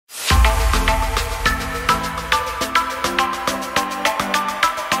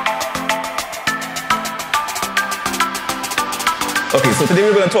Okay, so today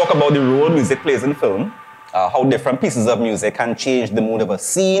we're going to talk about the role music plays in film, how different pieces of music can change the mood of a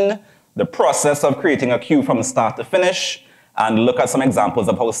scene, the process of creating a cue from start to finish, and look at some examples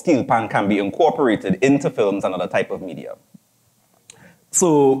of how steelpan can be incorporated into films and other type of media.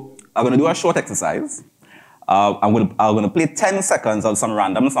 So I'm going to do a short exercise. I'm going to play 10 seconds of some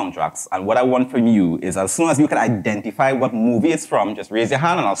random soundtracks, and what I want from you is as soon as you can identify what movie it's from, just raise your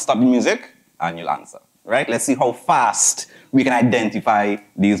hand and I'll stop the music and you'll answer. Right? Let's see how fast we can identify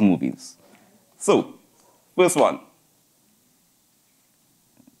these movies. So, first one.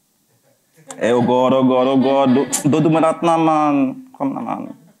 Oh God, oh God, oh God. Don't do me that now, man. Come on,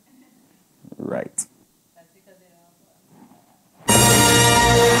 man. Right.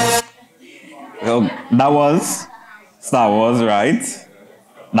 Well, that was Star Wars, right?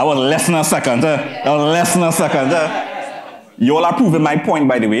 That was less than a second. That was less than a second. You all are proving my point,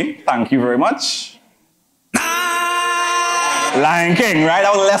 by the way. Thank you very much. Lion King, right?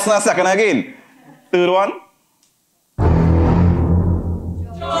 That was less than a second again. Third one.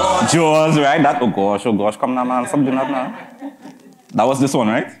 Jaws, right? That, oh gosh, come now, man. Stop doing that now. That was this one,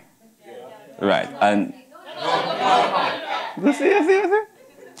 right? Right. And see.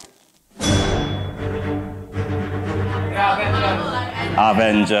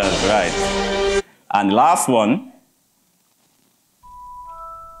 Avengers, right. And last one.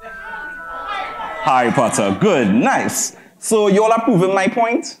 Harry Potter. Good, nice. So you all are proving my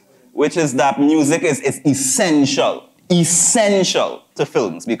point, which is that music is essential to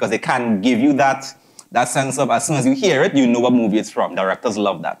films because it can give you that sense of as soon as you hear it, you know what movie it's from. Directors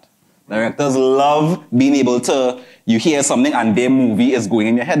love that. Directors love being able to, you hear something and their movie is going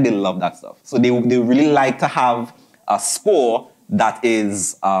in your head, they love that stuff. So they really like to have a score that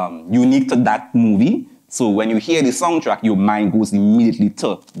is unique to that movie. So when you hear the soundtrack, your mind goes immediately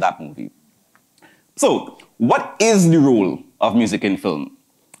to that movie. So, what is the role of music in film?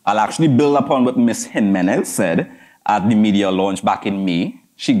 I'll actually build upon what Ms. Jimenez said at the media launch back in May.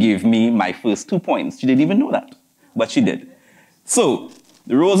 She gave me my first 2 points. She didn't even know that, but she did. So,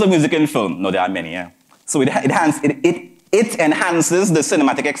 the roles of music in film, no, there are many, yeah. So it enhances the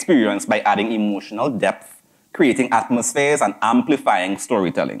cinematic experience by adding emotional depth, creating atmospheres, and amplifying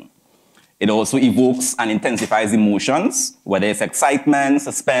storytelling. It also evokes and intensifies emotions, whether it's excitement,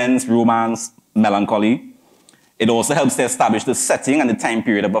 suspense, romance, melancholy. It also helps to establish the setting and the time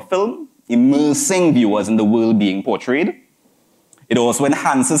period of a film, immersing viewers in the world being portrayed. It also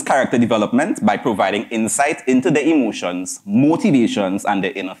enhances character development by providing insight into their emotions, motivations, and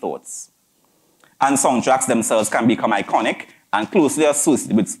their inner thoughts. And soundtracks themselves can become iconic and closely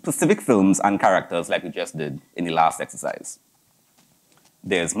associated with specific films and characters like we just did in the last exercise.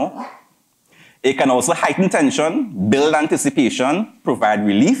 There's more. It can also heighten tension, build anticipation, provide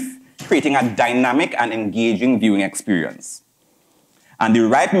relief, creating a dynamic and engaging viewing experience. And the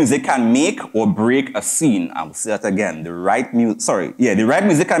right music can make or break a scene. I will say that again. The right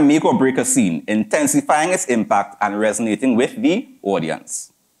music can make or break a scene, intensifying its impact and resonating with the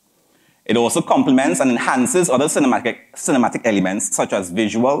audience. It also complements and enhances other cinematic elements such as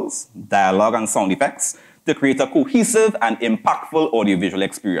visuals, dialogue, and sound effects to create a cohesive and impactful audiovisual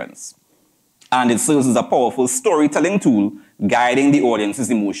experience. And it serves as a powerful storytelling tool, guiding the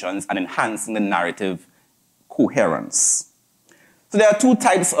audience's emotions and enhancing the narrative coherence. So there are two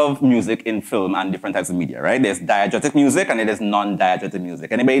types of music in film and different types of media, right? There's diegetic music and there's non-diegetic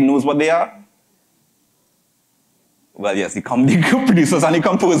music. Anybody knows what they are? Well, yes, the producers and the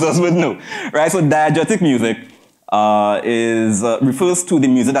composers would know, right? So diegetic music refers to the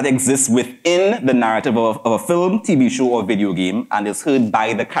music that exists within the narrative of a film, TV show, or video game and is heard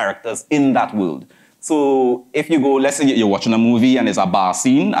by the characters in that world. So if you go, let's say you're watching a movie and there's a bar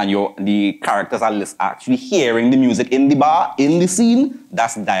scene and the characters are actually hearing the music in the bar, in the scene,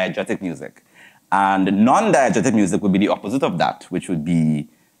 that's diegetic music. And non-diegetic music would be the opposite of that, which would be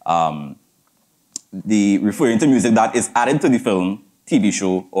referring to music that is added to the film, TV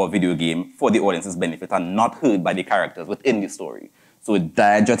show, or video game for the audience's benefit and not heard by the characters within the story. So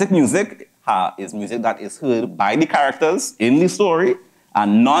diegetic music is music that is heard by the characters in the story,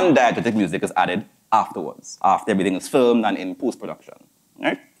 and non-diegetic music is added afterwards, after everything is filmed and in post-production,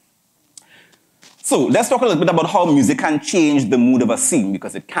 right? So let's talk a little bit about how music can change the mood of a scene,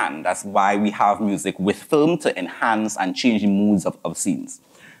 because it can. That's why we have music with film, to enhance and change the moods of scenes.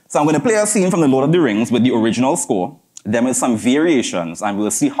 So I'm going to play a scene from The Lord of the Rings with the original score. Then with some variations, and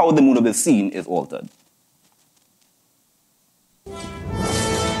we'll see how the mood of the scene is altered.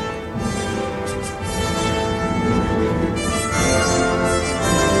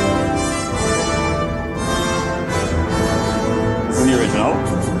 This is the original.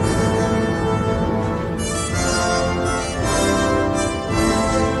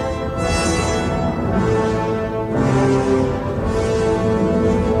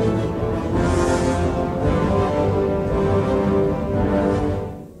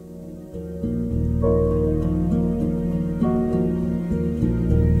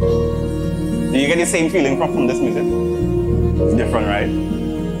 the same feeling from this music? It's different, right?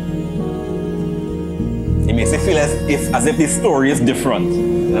 It makes it feel as if the story is different.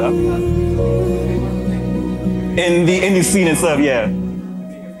 Yeah? In the scene itself, yeah.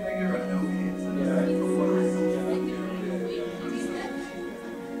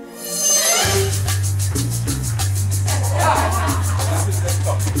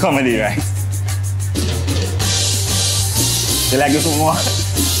 Comedy, right? You like this one more?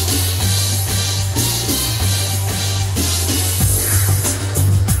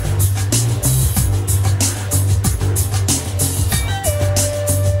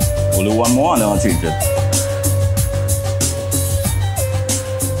 We'll do one more and then I'll change it.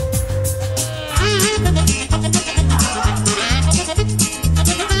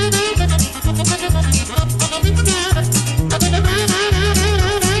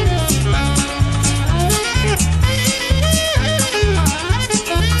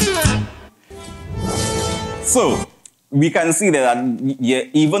 So, we can see that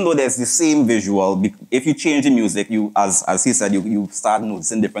even though there's the same visual, if you change the music, as he said, you start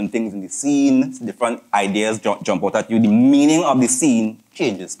noticing different things in the scene, different ideas jump out at you, the meaning of the scene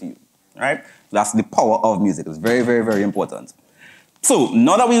changes to you, right? That's the power of music. It's very, very, very important. So,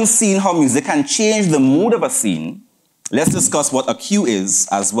 now that we've seen how music can change the mood of a scene, let's discuss what a cue is,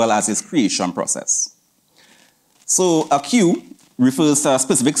 as well as its creation process. So, a cue refers to a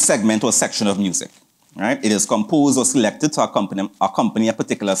specific segment or section of music. Right? It is composed or selected to accompany a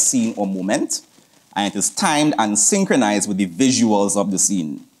particular scene or moment, and it is timed and synchronized with the visuals of the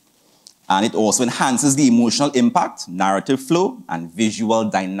scene. And it also enhances the emotional impact, narrative flow, and visual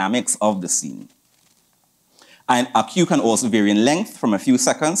dynamics of the scene. And a cue can also vary in length from a few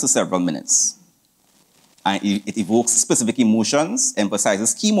seconds to several minutes. And it evokes specific emotions,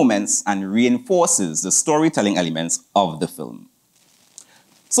 emphasizes key moments, and reinforces the storytelling elements of the film.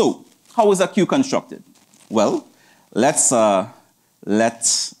 So, how is a cue constructed? Well, in fact,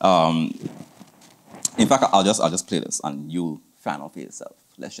 I'll just play this and you'll find out for yourself.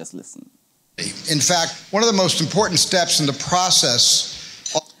 Let's just listen. In fact, one of the most important steps in the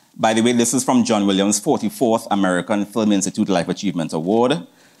process. By the way, this is from John Williams' 44th American Film Institute Life Achievement Award.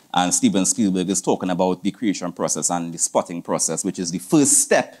 And Steven Spielberg is talking about the creation process and the spotting process, which is the first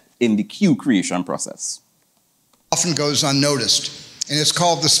step in the cue creation process. Often goes unnoticed. And it's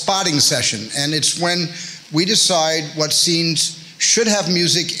called the spotting session. And it's when we decide what scenes should have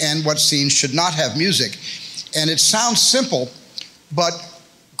music and what scenes should not have music. And it sounds simple, but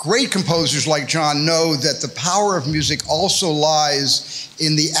great composers like John know that the power of music also lies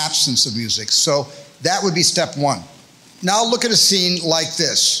in the absence of music. So that would be step one. Now look at a scene like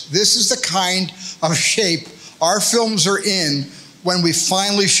this. This is the kind of shape our films are in when we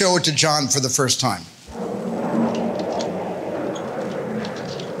finally show it to John for the first time.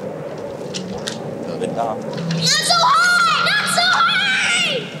 Not so high! Not so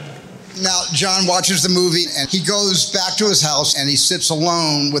high! Now, John watches the movie and he goes back to his house and he sits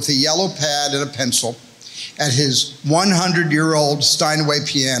alone with a yellow pad and a pencil at his 100-year-old Steinway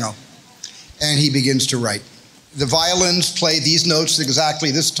piano, and he begins to write. The violins play these notes at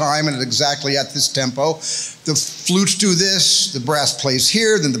exactly this time and exactly at this tempo. The flutes do this, the brass plays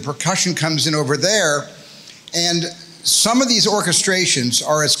here, then the percussion comes in over there, and some of these orchestrations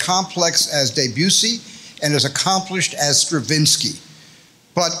are as complex as Debussy and as accomplished as Stravinsky.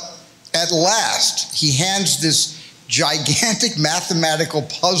 But at last, he hands this gigantic mathematical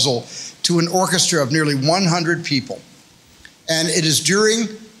puzzle to an orchestra of nearly 100 people. And it is during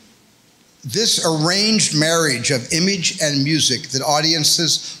this arranged marriage of image and music that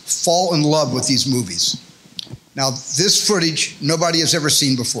audiences fall in love with these movies. Now, this footage nobody has ever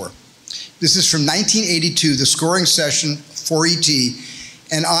seen before. This is from 1982, the scoring session for E.T.,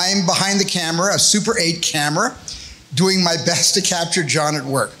 and I'm behind the camera, a Super 8 camera, doing my best to capture John at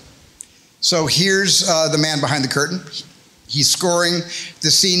work. So here's the man behind the curtain. He's scoring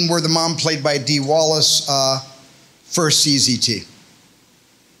the scene where the mom, played by Dee Wallace, first sees E.T.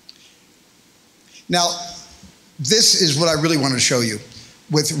 Now, this is what I really want to show you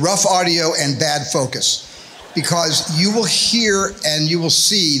with rough audio and bad focus, because you will hear and you will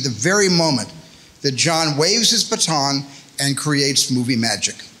see the very moment that John waves his baton and creates movie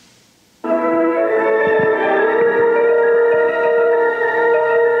magic.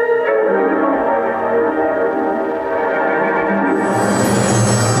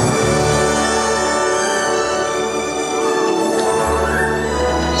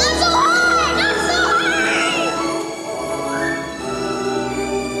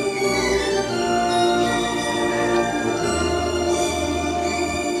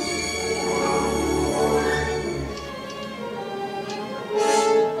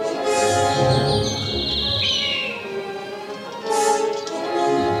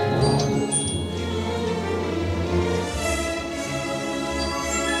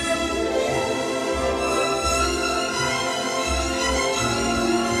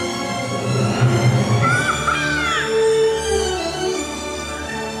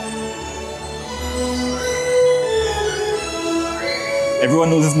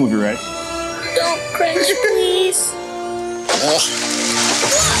 Everyone knows this movie, right? Don't cringe, please.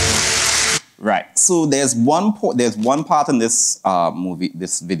 Right. So there's one part in this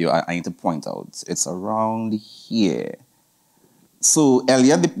this video I need to point out. It's around here. So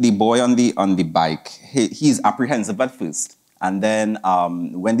Elliot, the boy on the bike, he's apprehensive at first, and then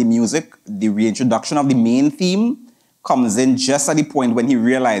when the reintroduction of the main theme comes in just at the point when he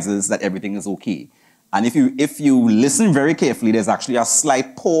realizes that everything is okay. And if you listen very carefully, there's actually a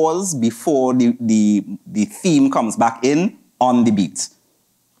slight pause before the theme comes back in on the beat.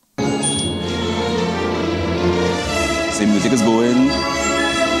 So the music is going. 2, 3,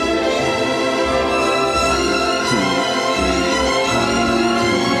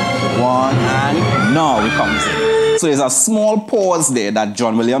 1, and now it comes in. So there's a small pause there that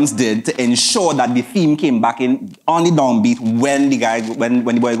John Williams did to ensure that the theme came back in on the downbeat when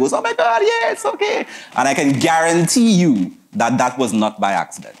the boy goes, oh my God, yeah, it's okay. And I can guarantee you that that was not by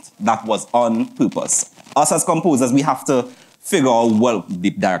accident. That was on purpose. Us as composers, we have to figure out, well, the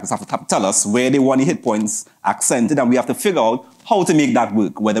directors have to tell us where they want the hit points accented, and we have to figure out how to make that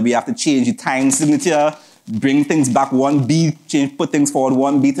work, whether we have to change the time signature, bring things back one beat, put things forward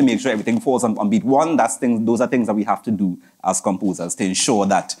one beat to make sure everything falls on beat one. Those are things that we have to do as composers to ensure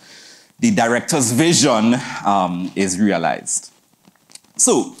that the director's vision is realized.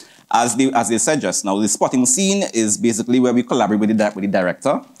 So, as they said just now, the spotting scene is basically where we collaborate with the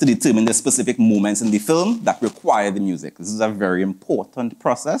director to determine the specific moments in the film that require the music. This is a very important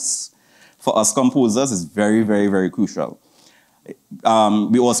process for us composers. It's very, very, very crucial.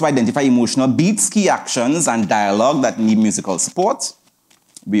 We also identify emotional beats, key actions, and dialogue that need musical support.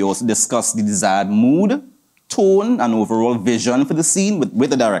 We also discuss the desired mood, tone, and overall vision for the scene with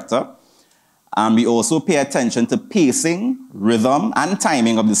the director. And we also pay attention to pacing, rhythm, and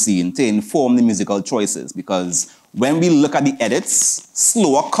timing of the scene to inform the musical choices, because when we look at the edits,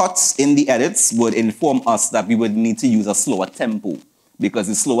 slower cuts in the edits would inform us that we would need to use a slower tempo, because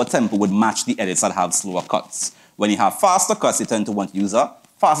the slower tempo would match the edits that have slower cuts. When you have faster cuts, you tend to want to use a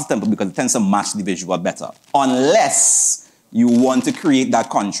faster tempo because it tends to match the visual better, unless you want to create that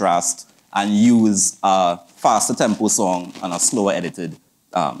contrast and use a faster tempo song on a slower edited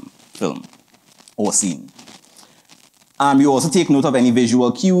film or scene. We also take note of any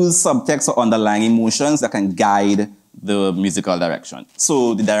visual cues, subtext, or underlying emotions that can guide the musical direction.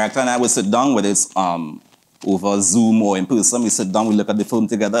 So the director and I will sit down, whether it's over Zoom or in person, we sit down, we look at the film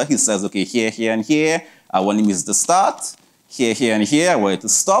together. He says, okay, here, here, and here, I want the music to start. Here, here, and here, I want it to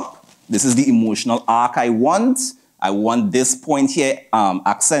stop. This is the emotional arc I want. I want this point here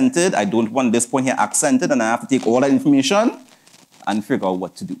accented. I don't want this point here accented, and I have to take all that information and figure out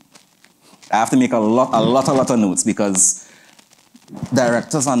what to do. I have to make a lot of notes because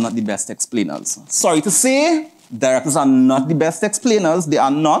directors are not the best explainers. Sorry to say, directors are not the best explainers. They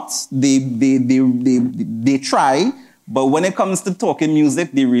are not. They try, but when it comes to talking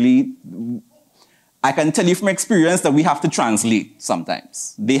music, they really, I can tell you from experience that we have to translate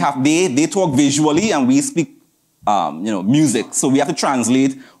sometimes. They talk visually and we speak music. So we have to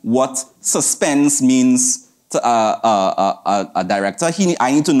translate what suspense means to a director.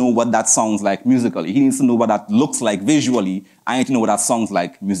 I need to know what that sounds like musically. He needs to know what that looks like visually. I need to know what that sounds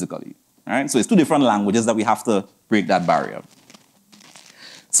like musically. All right? So it's two different languages that we have to break that barrier.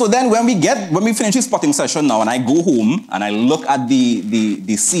 So then when we finish the spotting session now and I go home and I look at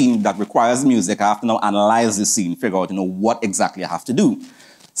the scene that requires music, I have to now analyze the scene, figure out what exactly I have to do.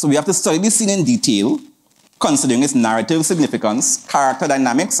 So we have to study the scene in detail, considering its narrative significance, character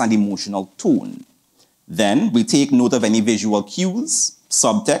dynamics, and emotional tone. Then we take note of any visual cues,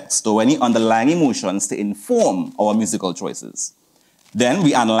 subtext, or any underlying emotions to inform our musical choices. Then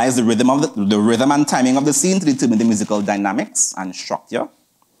we analyze the rhythm and timing of the scene to determine the musical dynamics and structure.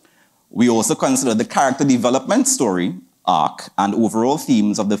 We also consider the character development, story, arc, and overall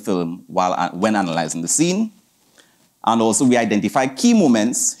themes of the film when analyzing the scene. And also we identify key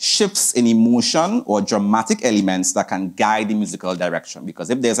moments, shifts in emotion, or dramatic elements that can guide the musical direction. Because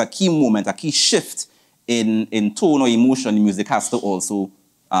if there's a key moment, a key shift in tone or emotion, the music has to also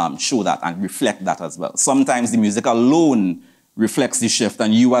show that and reflect that as well. Sometimes the music alone reflects the shift,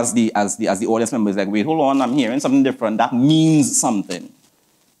 and you as the audience member is like, wait, hold on, I'm hearing something different. That means something.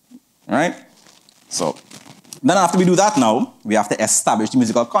 All right? So then after we do that now, we have to establish the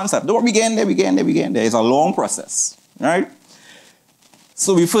musical concept. Don't begin there. It's a long process. All right?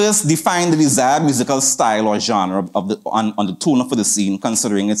 So we first define the desired musical style or genre on the tone for the scene,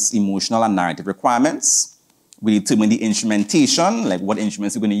 considering its emotional and narrative requirements. We determine the instrumentation, like what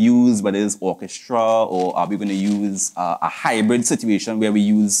instruments we're going to use, whether it's orchestra, or are we going to use a hybrid situation where we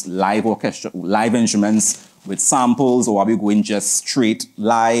use live instruments with samples, or are we going just straight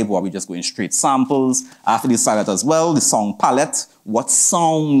live, or are we just going straight samples? After we decide that as well, the song palette, what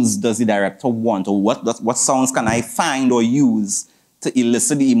sounds does the director want, or what sounds can I find or use to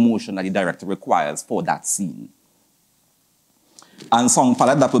elicit the emotion that the director requires for that scene? And song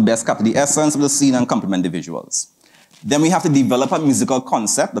palette that will best capture the essence of the scene and complement the visuals. Then we have to develop a musical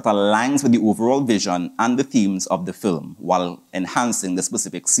concept that aligns with the overall vision and the themes of the film while enhancing the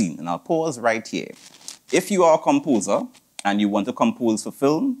specific scene. And I'll pause right here. If you are a composer and you want to compose for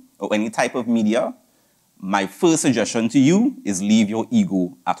film or any type of media, my first suggestion to you is leave your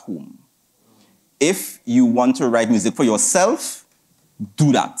ego at home. If you want to write music for yourself,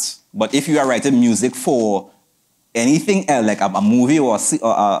 do that. But if you are writing music for anything else, like a movie or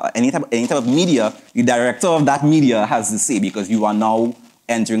any type of media, the director of that media has to say, because you are now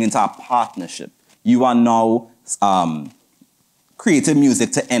entering into a partnership. You are now creating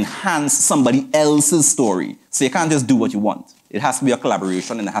music to enhance somebody else's story. So you can't just do what you want. It has to be a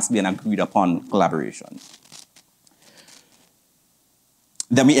collaboration, and it has to be an agreed upon collaboration.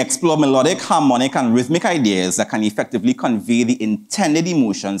 Then we explore melodic, harmonic, and rhythmic ideas that can effectively convey the intended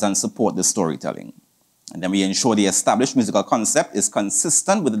emotions and support the storytelling. And then we ensure the established musical concept is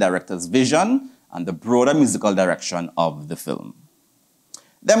consistent with the director's vision and the broader musical direction of the film.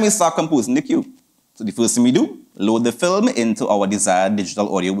 Then we start composing the cue. So the first thing we do, load the film into our desired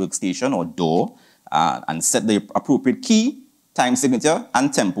digital audio workstation or DAW and set the appropriate key, time signature,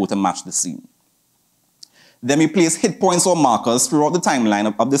 and tempo to match the scene. Then we place hit points or markers throughout the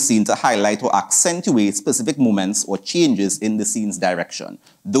timeline of the scene to highlight or accentuate specific moments or changes in the scene's direction.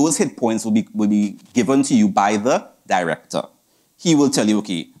 Those hit points will be given to you by the director. He will tell you,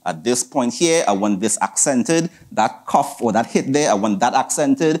 okay, at this point here, I want this accented, that cough or that hit there, I want that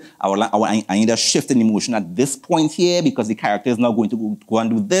accented, I need a shift in emotion at this point here because the character is now going to go and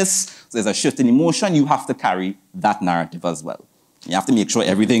do this. So there's a shift in emotion. You have to carry that narrative as well. You have to make sure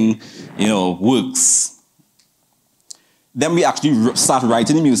everything, works. Then we actually start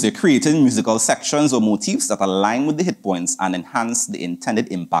writing the music, creating musical sections or motifs that align with the hit points and enhance the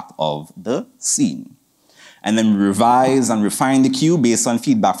intended impact of the scene. And then we revise and refine the cue based on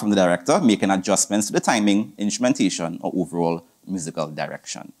feedback from the director, making adjustments to the timing, instrumentation, or overall musical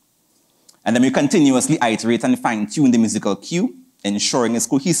direction. And then we continuously iterate and fine-tune the musical cue, ensuring its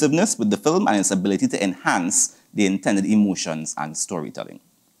cohesiveness with the film and its ability to enhance the intended emotions and storytelling.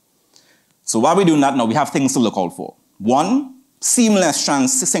 So while we're doing that now, we have things to look out for. One, seamless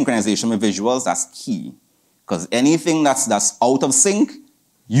synchronization with visuals, that's key. Because anything that's out of sync,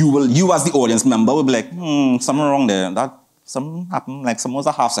 you as the audience member will be like, something wrong there. Something happened, like someone's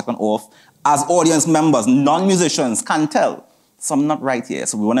a half second off. As audience members, non-musicians can tell something not right here.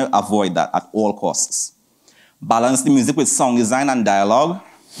 So we want to avoid that at all costs. Balance the music with sound design and dialogue.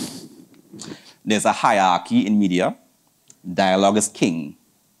 There's a hierarchy in media. Dialogue is king,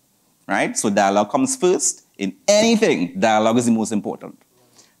 right? So dialogue comes first. In anything, dialogue is the most important.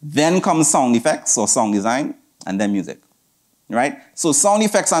 Then comes sound effects or sound design, and then music, right? So sound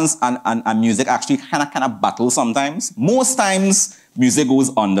effects and music actually kind of battle sometimes. Most times, music goes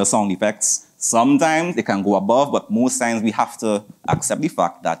under sound effects. Sometimes it can go above, but most times we have to accept the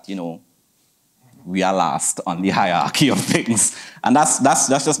fact that, we are last on the hierarchy of things. And that's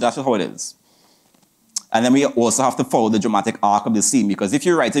just how it is. And then we also have to follow the dramatic arc of the scene, because if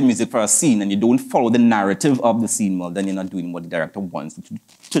you're writing music for a scene and you don't follow the narrative of the scene, well, then you're not doing what the director wants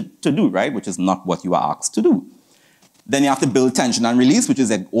to do, right? Which is not what you are asked to do. Then you have to build tension and release, which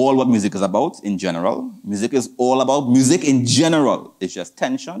is like all what music is about in general. Music is all about music in general. It's just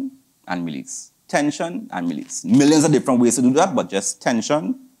tension and release. Tension and release. Millions of different ways to do that, but just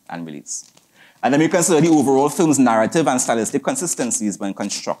tension and release. And then we consider the overall film's narrative and stylistic consistencies when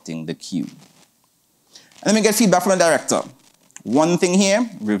constructing the cue. And then we get feedback from the director. One thing here,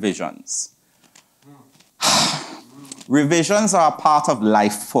 revisions. Revisions are a part of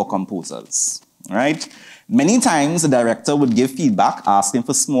life for composers, right? Many times the director would give feedback asking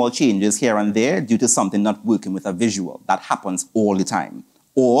for small changes here and there due to something not working with a visual. That happens all the time.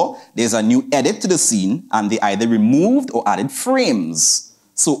 Or there's a new edit to the scene and they either removed or added frames.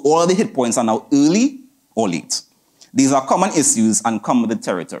 So all of the hit points are now early or late. These are common issues and come with the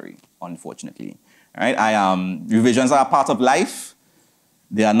territory, unfortunately. Right? Revisions are a part of life.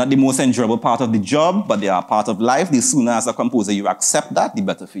 They are not the most enjoyable part of the job, but they are a part of life. The sooner as a composer you accept that, the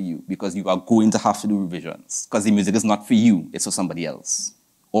better for you, because you are going to have to do revisions. Because the music is not for you, it's for somebody else.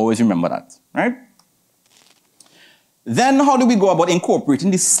 Always remember that, right? Then how do we go about incorporating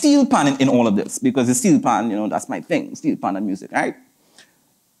the steel pan in all of this? Because the steel pan, you know, that's my thing, steel pan and music, right?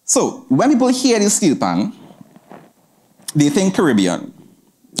 So when people hear the steel pan, they think Caribbean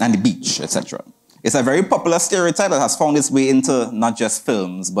and the beach, etc. It's a very popular stereotype that has found its way into not just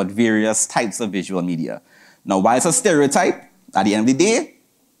films, but various types of visual media. Now, while it's a stereotype, at the end of the day,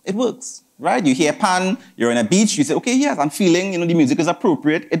 it works, right? You hear pan, you're on a beach, you say, okay, yes, I'm feeling, you know, the music is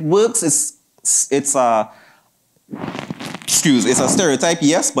appropriate. It works, it's a stereotype,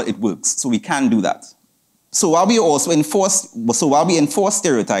 yes, but it works. So we can do that. So while we enforce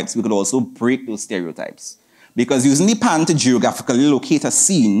stereotypes, we could also break those stereotypes. Because using the pan to geographically locate a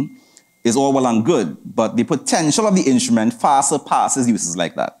scene is all well and good, but the potential of the instrument far surpasses uses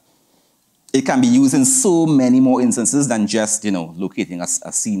like that. It can be used in so many more instances than just, you know, locating a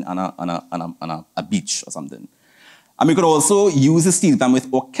scene on a beach or something. And we could also use the steel pan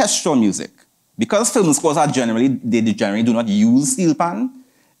with orchestral music. Because film scores are generally do not use steel pan,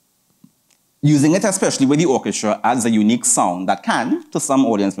 using it especially with the orchestra adds a unique sound that can, to some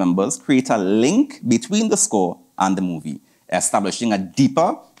audience members, create a link between the score and the movie, establishing a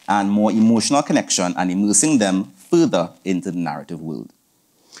deeper and more emotional connection and immersing them further into the narrative world.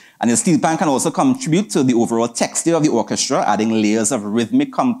 And the steel pan can also contribute to the overall texture of the orchestra, adding layers of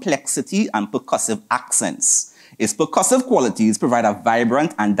rhythmic complexity and percussive accents. Its percussive qualities provide a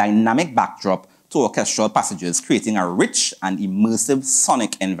vibrant and dynamic backdrop to orchestral passages, creating a rich and immersive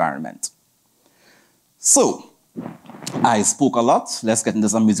sonic environment. So, I spoke a lot. Let's get into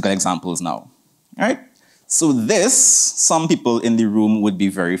some musical examples now. All right? So this, some people in the room would be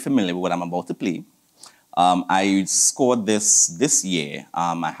very familiar with what I'm about to play. I scored this year.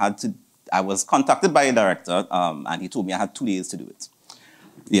 I was contacted by a director, and he told me I had 2 days to do it.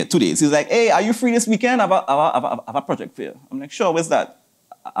 Yeah, 2 days. He's like, hey, are you free this weekend? I have a project for you. I'm like, sure, where's that?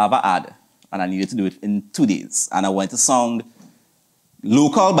 I have an ad, and I needed to do it in 2 days. And I wanted to sound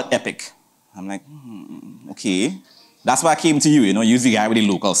local but epic. I'm like, okay. That's why I came to you, you know, use the guy with the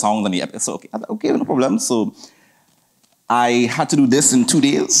local sounds and the epic. So, okay, no problem. So I had to do this in 2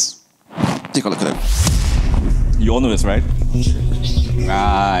 days. Take a look at it. You all know this, right?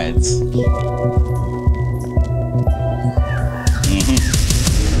 Right.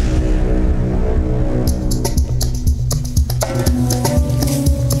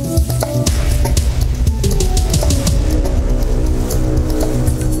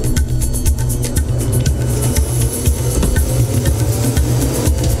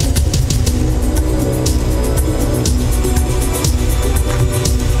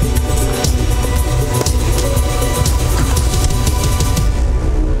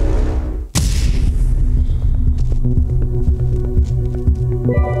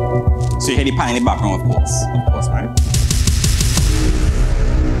 So you hear the pan in the background, of course, right?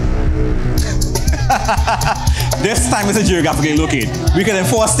 This time it's a geographically located. We can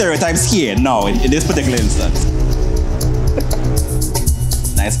enforce stereotypes here now in this particular instance.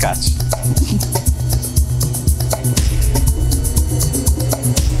 Nice catch.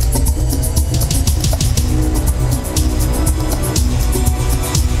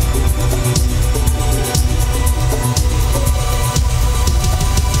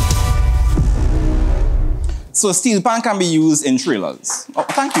 So steel pan can be used in trailers. Oh,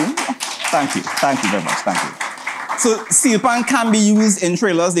 thank you. Thank you very much, thank you. So steel pan can be used in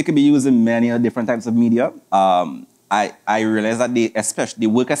trailers. They can be used in many different types of media. I realize that they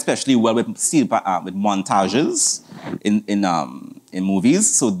work especially well with steel pan, with montages in movies.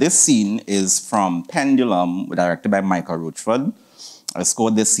 So this scene is from Pendulum, directed by Michael Roachford. I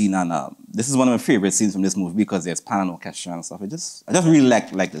scored this scene, and this is one of my favorite scenes from this movie because there's pan and orchestra and stuff. I just really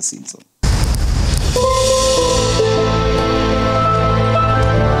like this scene. So.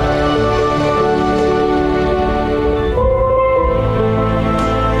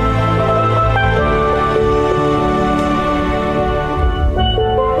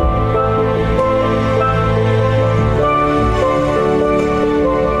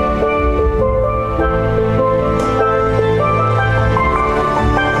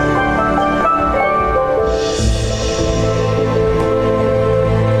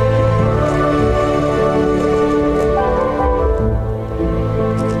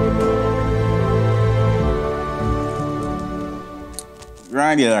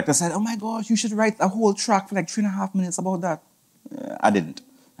 The director said, oh my gosh, you should write a whole track for like 3.5 minutes about that. I didn't.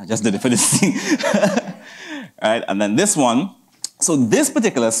 I just did it for this scene. Right, and then this one. So this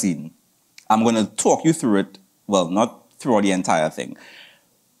particular scene, I'm going to talk you through it. Well, not throughout the entire thing.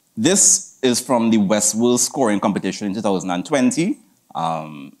 This is from the Westworld scoring competition in 2020.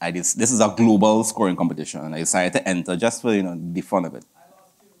 This is a global scoring competition, and I decided to enter just for the fun of it.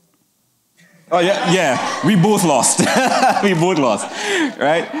 Oh, yeah, yeah. We both lost. We both lost,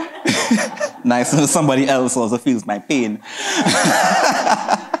 right? Nice. Somebody else also feels my pain.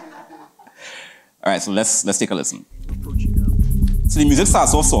 All right, so let's take a listen. So the music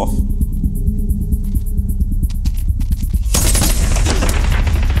starts off soft.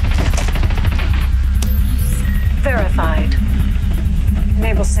 Verified.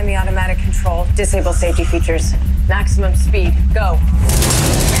 Enable semi-automatic control. Disable safety features. Maximum speed. Go.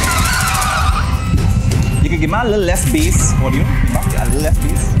 You can give me a little less bass, audio. A little less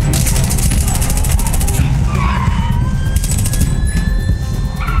bass.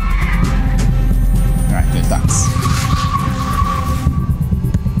 All right, good, thanks.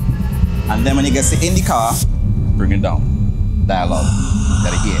 And then when you get in the car, bring it down. Dialogue.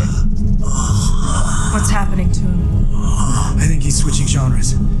 Gotta hear. What's happening to him? I think he's switching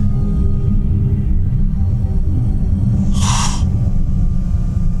genres.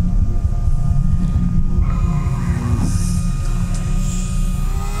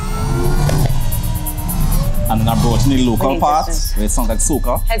 And then I brought in the local parts where it sounds like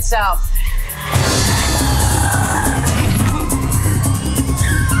soca. Head south.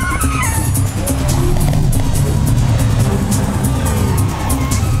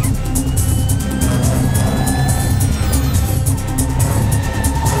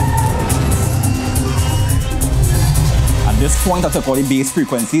 At this point, I took all the bass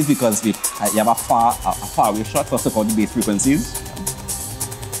frequencies because you have a far away shot, so I took all the bass frequencies.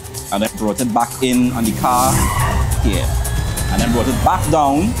 And then brought it back in on the car here. And then brought it back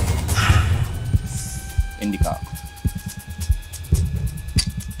down in the car.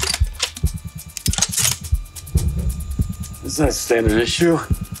 Is that a standard issue?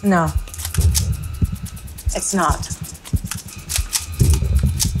 No. It's not.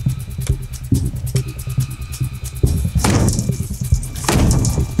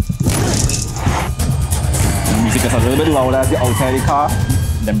 The music gets a little bit louder as you're outside the car.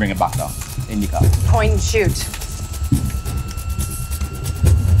 Then bring it back down in the car. Point and shoot.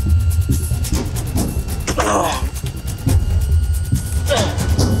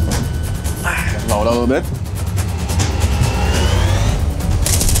 Get louder a little bit.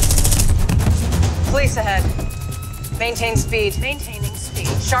 Police ahead. Maintain speed. Maintaining speed.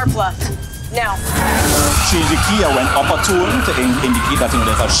 Sharp left. Now. Change the key. I went up a tone to indicate that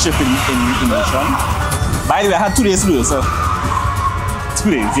there's a shift in motion. By the way, I had 2 days to do it, so 2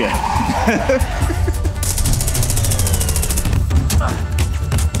 days, yeah.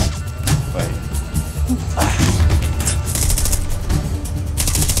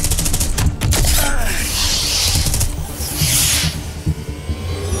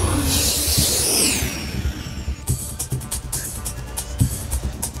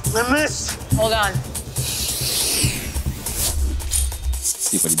 I missed. Hold on.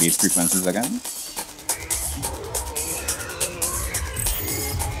 See for the bass frequencies again.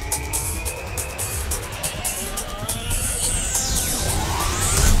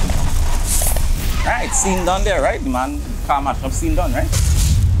 Right, scene done there, right? The man car matchup scene done, right?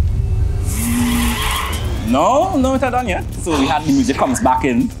 No, it's not done yet. So we had the music comes back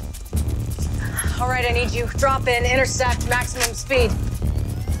in. All right, I need you. Drop in, intersect, maximum speed.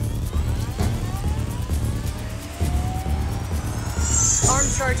 Arm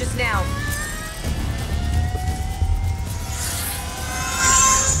charges now.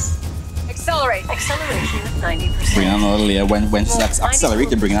 Accelerate. Acceleration at 90%. Bring another layer. When that's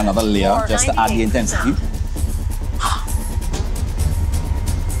accelerate, you bring in another layer just to add the intensity.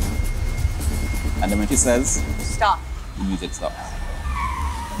 And then when she says stop, the music stops.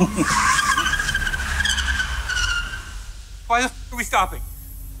 Why the f are we stopping?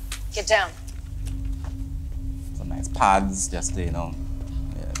 get down. Some nice pads, just to, yeah.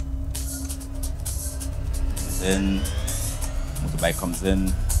 Then motorbike comes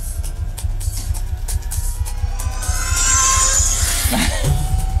in.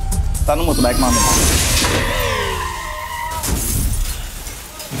 Tá no motorbike, mami.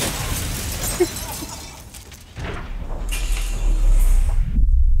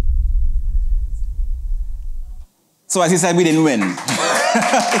 So as you said, we didn't win.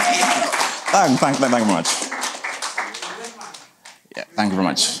 Thank you very much. Yeah, thank you very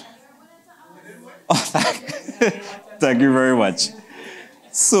much. Oh, thank you very much.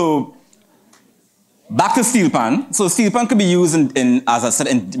 So, back to steelpan. So steelpan could be used in, as I said,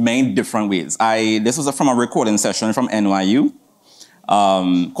 in many different ways. This was from a recording session from NYU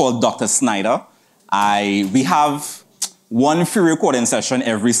called Dr. Snyder. We have one free recording session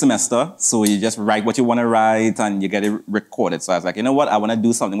every semester. So you just write what you want to write and you get it recorded. So I was like, you know what? I want to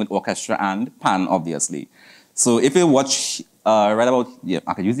do something with orchestra and pan, obviously. So if you watch right about, yeah,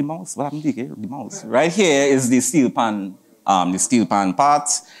 I could use the mouse. What happened to Dike? The mouse. Right here is the steel pan part.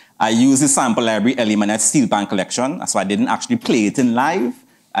 I use the sample library element at steel pan collection, so I didn't actually play it in live.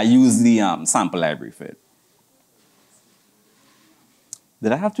 I used the sample library for it.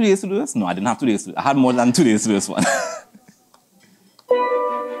 Did I have 2 days to do this? No, I didn't have 2 days to do it. I had more than 2 days to do this one.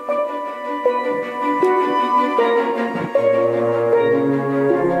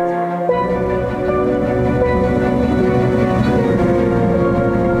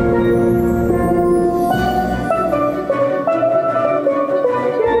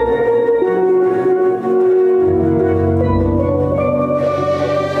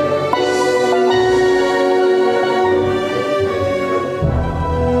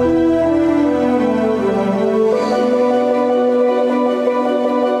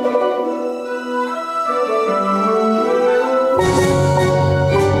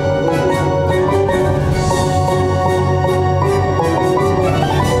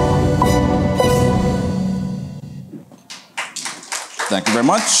 Thank you very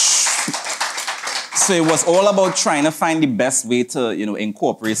much. So it was all about trying to find the best way to,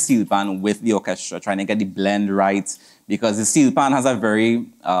 incorporate steel pan with the orchestra, trying to get the blend right, because the steel pan has a very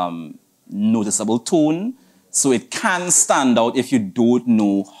noticeable tone, so it can stand out if you don't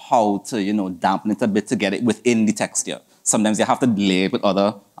know how to, dampen it a bit to get it within the texture. Sometimes you have to delay it with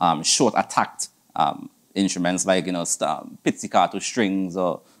other short attacked instruments like, pizzicato strings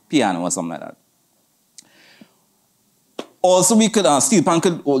or piano or something like that. Also, we could, steel pan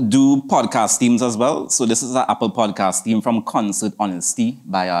could do podcast themes as well. So this is an Apple podcast theme from Concert Honesty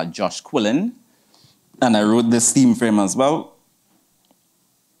by Josh Quillen. And I wrote this theme for him as well.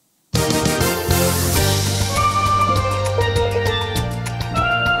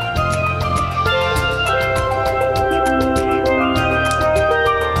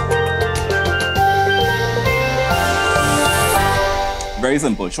 Very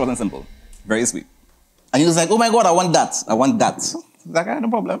simple, short and simple, very sweet. And he was like, oh my God, I want that. I want that. Like, no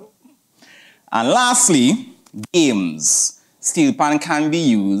problem. And lastly, games. Steel pan can be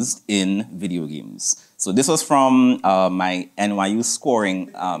used in video games. So this was from my NYU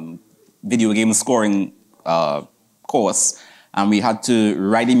scoring, video game scoring course. And we had to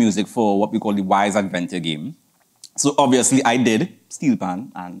write the music for what we call the Wise Adventure game. So obviously I did steel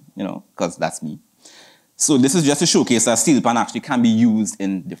pan, and because that's me. So this is just to showcase that steel pan actually can be used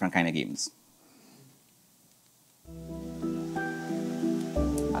in different kind of games.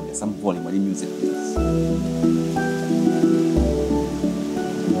 Some volume of the music, please.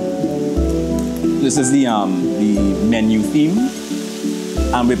 This is the menu theme.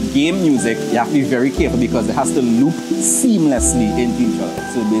 And with game music, you have to be very careful because it has to loop seamlessly into each other.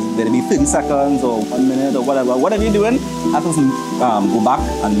 So there'll be 30 seconds or 1 minute or whatever. Whatever you're doing, you have to go back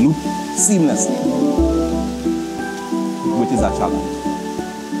and loop seamlessly, which is a challenge.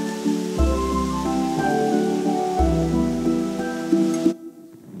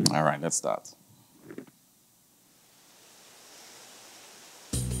 All right, let's start.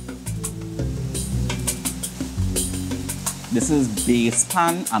 This is bass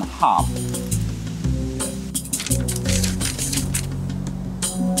pan and harp.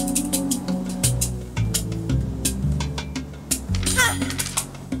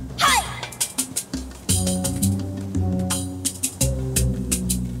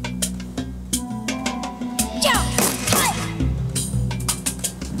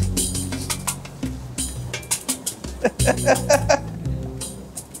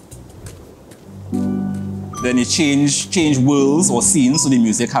 Then you change worlds or scenes, so the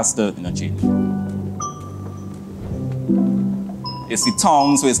music has to change. It's the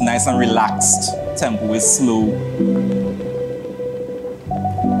tone, so it's nice and relaxed. Tempo is slow.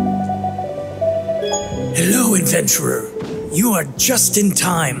 Hello, adventurer. You are just in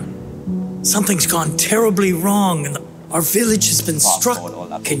time. Something's gone terribly wrong, and our village has been struck.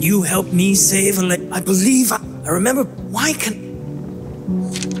 Can you help me save a I believe I remember. Why can...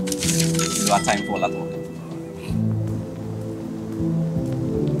 You got time for all that work.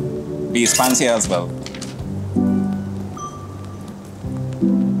 Bass pans here as well.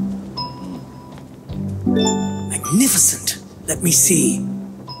 Magnificent. Let me see.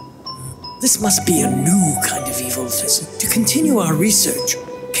 This must be a new kind of evil. To continue our research,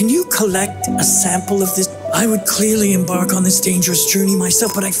 can you collect a sample of this? I would clearly embark on this dangerous journey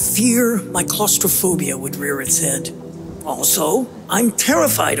myself, but I fear my claustrophobia would rear its head. Also, I'm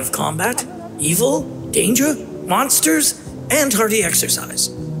terrified of combat, evil, danger, monsters, and hearty exercise.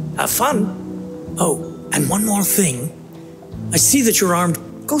 Have fun. Oh, and one more thing. I see that you're armed.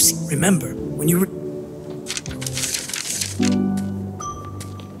 Go see. Remember, when you were...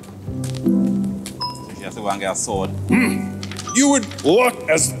 You have to and get a sword. You would look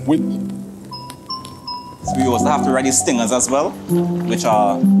as with. So we also have to write these stingers as well, which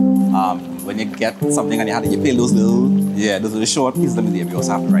are when you get something and you play those little short pieces of media, we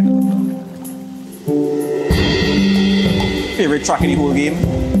also have to write it as well. Favorite track in the whole game?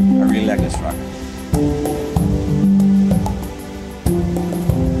 I really like this track.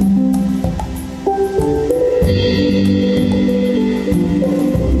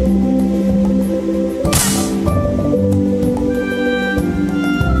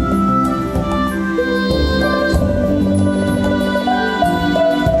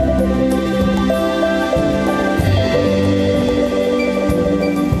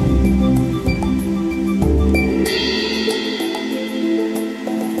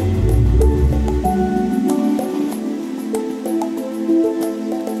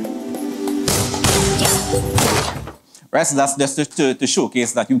 Right, so that's just to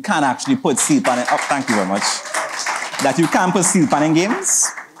showcase that you can actually put steel pan in. Oh, thank you very much. That you can put steel pan in games.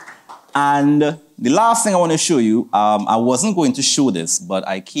 And the last thing I want to show you, I wasn't going to show this, but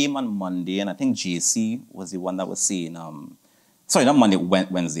I came on Monday, and I think JC was the one that was saying, sorry, not Monday,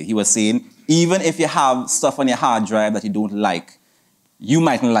 Wednesday. He was saying, even if you have stuff on your hard drive that you don't like, you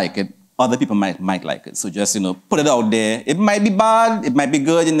mightn't like it, other people might like it. So just, put it out there. It might be bad, it might be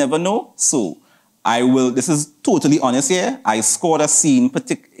good, you never know. So this is totally honest here. I scored a scene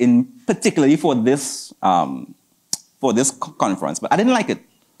particularly for this conference, but I didn't like it.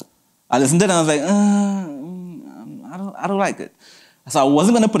 I listened to it and I was like, I don't like it. So I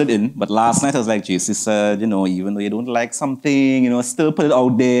wasn't going to put it in, but last night I was like, JC said, even though you don't like something, still put it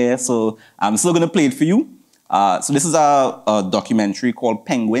out there. So I'm still going to play it for you. So this is a documentary called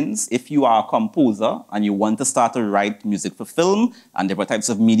Penguins. If you are a composer and you want to start to write music for film and different types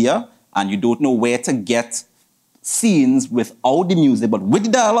of media, and you don't know where to get scenes without the music, but with the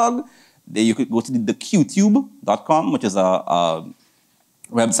dialogue, then you could go to the qtube.com, which is a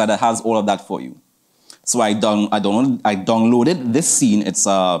website that has all of that for you. So I downloaded this scene. It's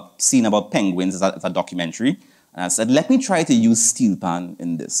a scene about penguins. It's a documentary. And I said, let me try to use steelpan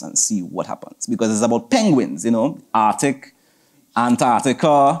in this and see what happens. Because it's about penguins, Arctic,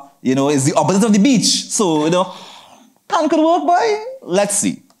 Antarctica, it's the opposite of the beach. So, pan could work, boy. Let's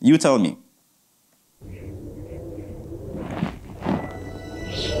see. You tell me.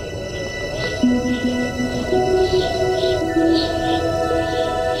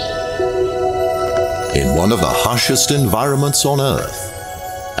 In one of the harshest environments on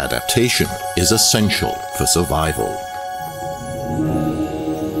Earth, adaptation is essential for survival.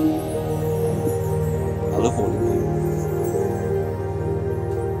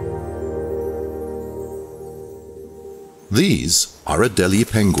 These are Adelie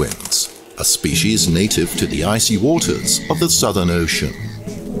penguins, a species native to the icy waters of the Southern Ocean.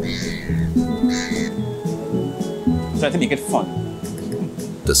 Try to make it fun.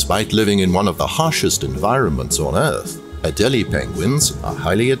 Despite living in one of the harshest environments on Earth, Adelie penguins are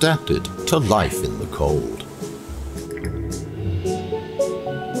highly adapted to life in the cold.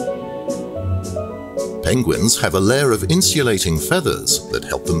 Penguins have a layer of insulating feathers that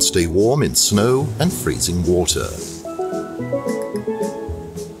help them stay warm in snow and freezing water.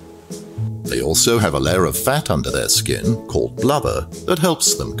 They also have a layer of fat under their skin, called blubber, that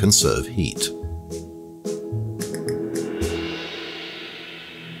helps them conserve heat.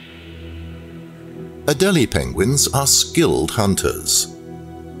 Adelie penguins are skilled hunters,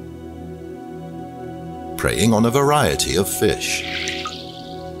 preying on a variety of fish.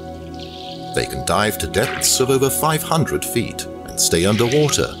 They can dive to depths of over 500 feet and stay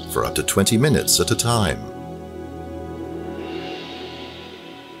underwater for up to 20 minutes at a time.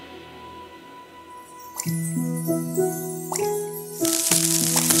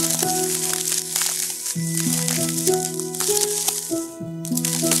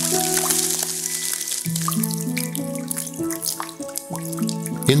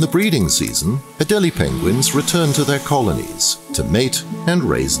 In the breeding season, Adelie penguins return to their colonies to mate and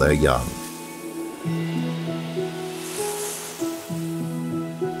raise their young.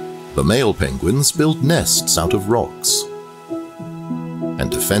 The male penguins build nests out of rocks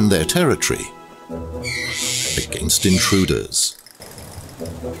and defend their territory against intruders.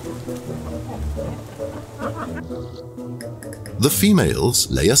 The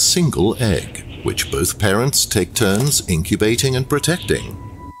females lay a single egg, which both parents take turns incubating and protecting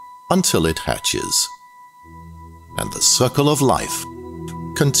until it hatches, and the circle of life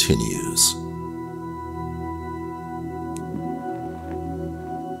continues.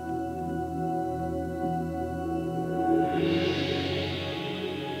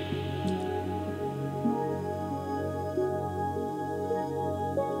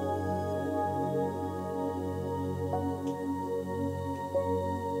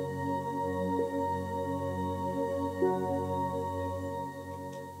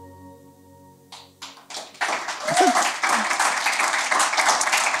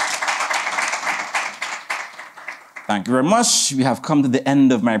 Thank you very much. We have come to the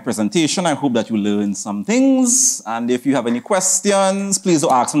end of my presentation. I hope that you learned some things. And if you have any questions, please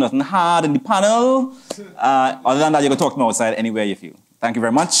don't ask me nothing hard in the panel. Other than that, you can talk to me outside anywhere you feel. Thank you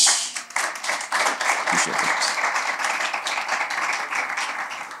very much. Appreciate it.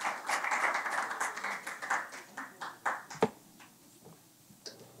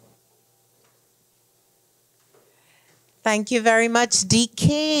 Thank you very much,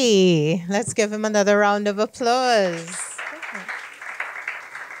 Dike. Let's give him another round of applause.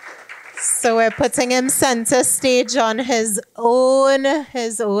 So we're putting him center stage on his own.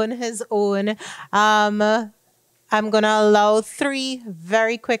 I'm going to allow 3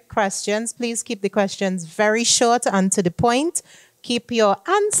 very quick questions. Please keep the questions very short and to the point. Keep your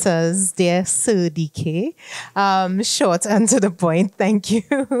answers, dear Sir Dike, short and to the point. Thank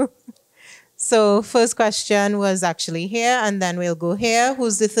you. So first question was actually here, and then we'll go here.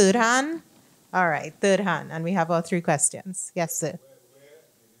 Who's the third hand? All right, third hand. And we have our 3 questions. Yes, sir.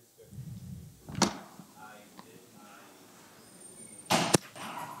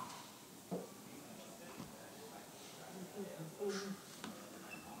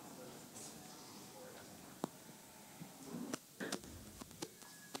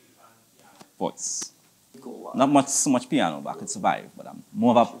 Voice. Not so much piano, but I could survive. But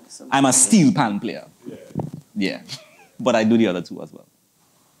I'm a steel pan player. Yeah. But I do the other 2 as well.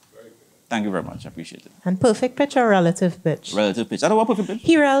 Thank you very much. I appreciate it. And perfect pitch or relative pitch? Relative pitch. I don't want perfect pitch.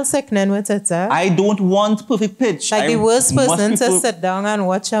 Hirel Seknen with it, sir. I don't want perfect pitch. Like the worst person to sit down and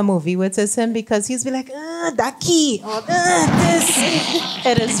watch a movie with is him because he's be like, that key, or this.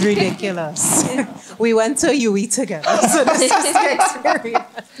 It is ridiculous. We went to UE together, so this is the experience.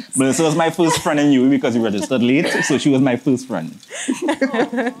 Melissa was my first friend in UE because you registered late, so she was my first friend.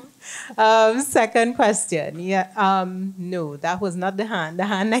 Second question. Yeah. No, that was not the hand. The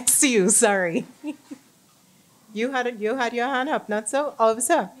hand next to you. Sorry. You had your hand up, not so? Oh,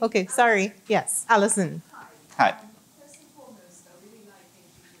 sir. Okay. Sorry. Yes. Alison. Hi.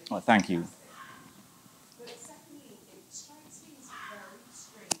 Oh, thank you.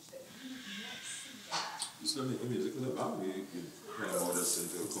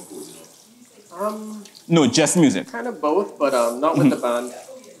 No, just music. Kind of both, but not with the band.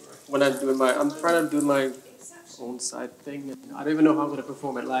 When I'm trying to do my own side thing. I don't even know how I'm going to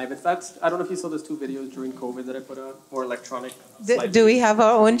perform it live. I don't know if you saw those 2 videos during COVID that I put out, more electronic. Do we have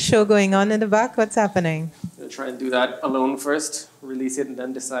our own show going on in the back? What's happening? I'm going to try and do that alone first, release it, and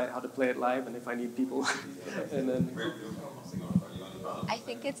then decide how to play it live, and if I need people. And then... I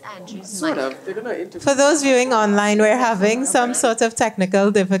think it's Andrew's sort of. They're gonna interview. For those viewing online, we're having some sort of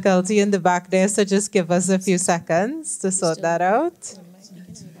technical difficulty in the back there, so just give us a few seconds to sort that out.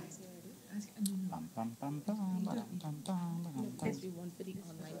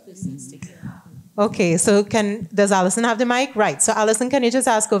 Okay, so does Alison have the mic? Right, so Alison, can you just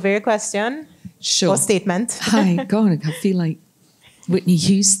ask over your question? Sure. Or statement? Hi, God, I feel like Whitney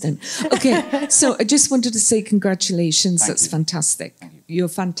Houston. Okay, so I just wanted to say congratulations. That's fantastic. You're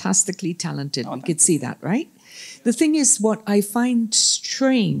fantastically talented. We could see that, right? The thing is, what I find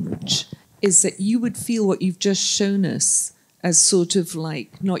strange is that you would feel what you've just shown us as sort of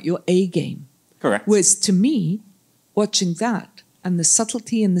like not your A game. Correct. Whereas to me, watching that and the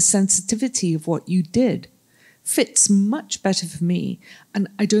subtlety and the sensitivity of what you did fits much better for me. And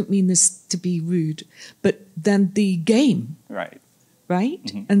I don't mean this to be rude, but than the game. Right. Right?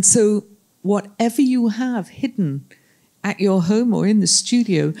 Mm-hmm. And so whatever you have hidden at your home or in the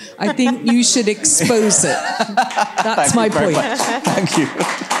studio, I think you should expose it. That's my point. Thank you.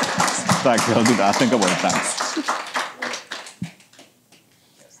 Thank you. I'll do that. I think I will. Thanks.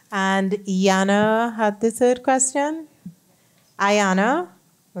 And Iana had the third question. Ayana?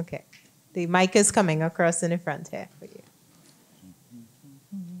 Okay. The mic is coming across in the front here for you.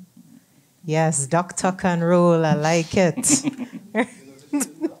 Yes, Doc Tuck and roll. I like it.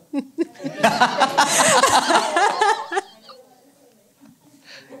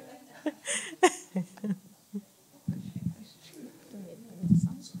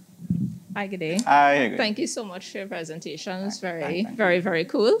 Hi, good day. Hi, good day. Thank you so much for your presentation. It's very, very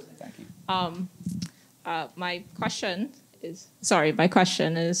cool. Thank you. My question is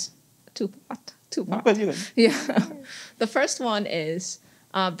two-part. Yeah. The first one is,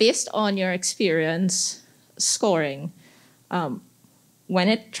 based on your experience scoring, when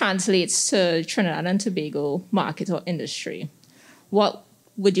it translates to Trinidad and Tobago market or industry, what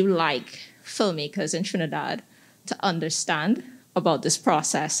would you like filmmakers in Trinidad to understand about this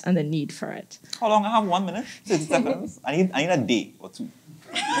process and the need for it? How long? I have 1 minute, 60 seconds. I need a day or 2.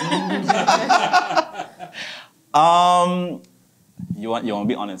 You want to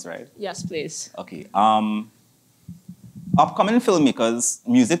be honest, right? Yes, please. Okay. upcoming filmmakers,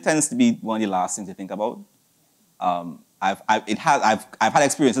 music tends to be one of the last things to think about. I've had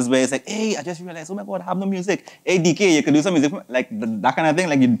experiences where it's like, hey, I just realized, oh my God, I have no music. Hey, Dike, you can do some music, like that kind of thing.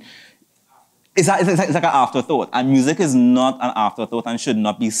 Like it's like an afterthought. And music is not an afterthought and should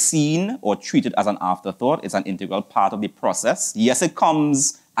not be seen or treated as an afterthought. It's an integral part of the process. Yes, it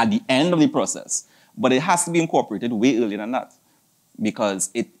comes at the end of the process, but it has to be incorporated way earlier than that.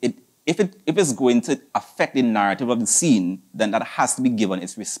 Because if it's going to affect the narrative of the scene, then that has to be given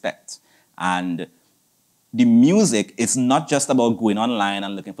its respect. And the music is not just about going online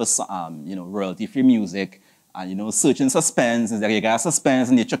and looking for royalty-free music and searching suspense, and you got suspense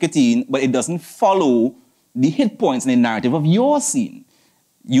and you chuck it in, but it doesn't follow the hit points in the narrative of your scene.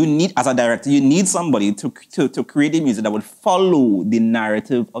 You need, as a director, you need somebody to create the music that would follow the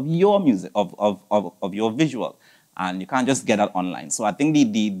narrative of your music, of your visual. And you can't just get that online. So I think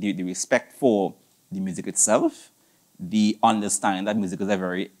the respect for the music itself, the understanding that music is a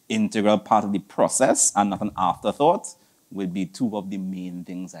very integral part of the process and not an afterthought, would be two of the main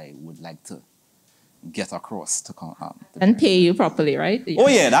things I would like to get across to and pay you properly, right? Oh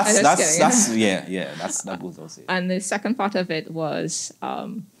yeah, that goes without saying. And the second part of it was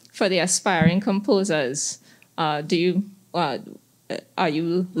for the aspiring composers. Are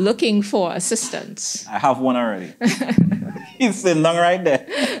you looking for assistance? I have one already. He's sitting down right there.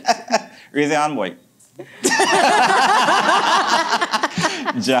 Raise your hand, boy.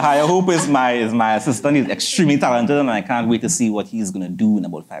 Jahaya Hope is my assistant. He's extremely talented, and I can't wait to see what he's gonna do in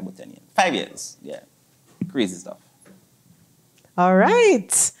about 5 or 10 years. 5 years, yeah, crazy stuff. All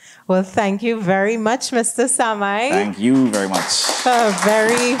right. Well, thank you very much, Mr. Samai. Thank you very much for a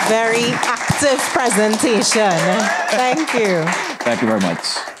very, very active presentation. Thank you. Thank you very much.